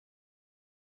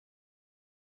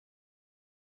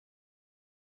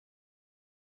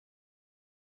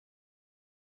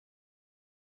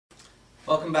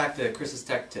Welcome back to Chris's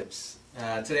Tech Tips.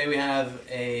 Today we have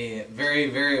a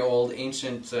very old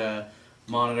ancient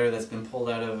monitor that's been pulled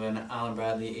out of an Allen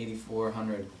Bradley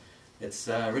 8400. It's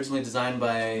originally designed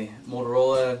by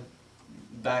Motorola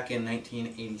back in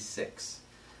 1986.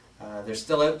 They're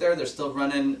still out there, they're still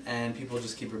running, and people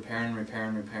just keep repairing,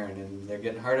 and they're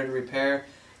getting harder to repair,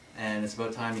 and it's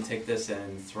about time you take this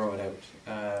and throw it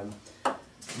out.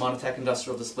 Monotech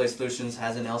Industrial Display Solutions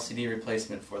has an LCD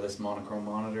replacement for this monochrome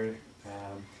monitor.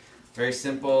 Very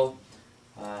simple.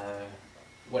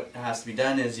 What has to be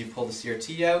done is you pull the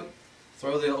CRT out,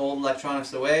 throw the old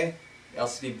electronics away,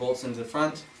 LCD bolts into the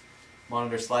front,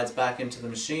 monitor slides back into the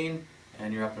machine,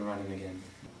 and you're up and running again.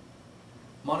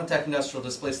 Monotech Industrial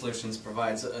Display Solutions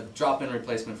provides a drop-in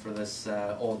replacement for this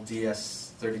old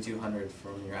DS3200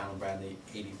 from your Allen Bradley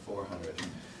 8400.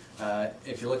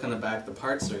 If you look on the back, the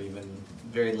parts are even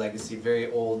very legacy, very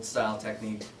old style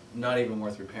technique, not even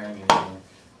worth repairing anymore,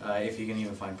 if you can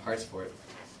even find parts for it.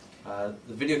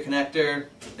 The video connector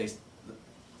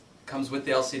comes with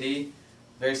the LCD,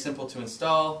 very simple to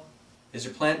install. Is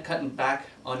your plant cutting back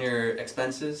on your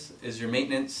expenses? Is your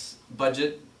maintenance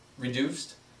budget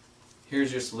reduced?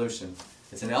 Here's your solution.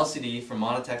 It's an LCD from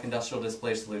Monotech Industrial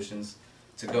Display Solutions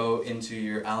to go into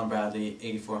your Allen Bradley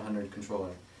 8400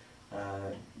 controller.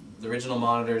 The original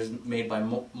monitor is made by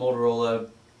Motorola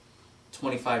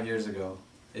 25 years ago.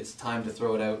 It's time to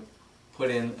throw it out, put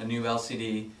in a new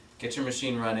LCD, get your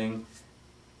machine running,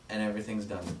 and everything's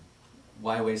done.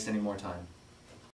 Why waste any more time?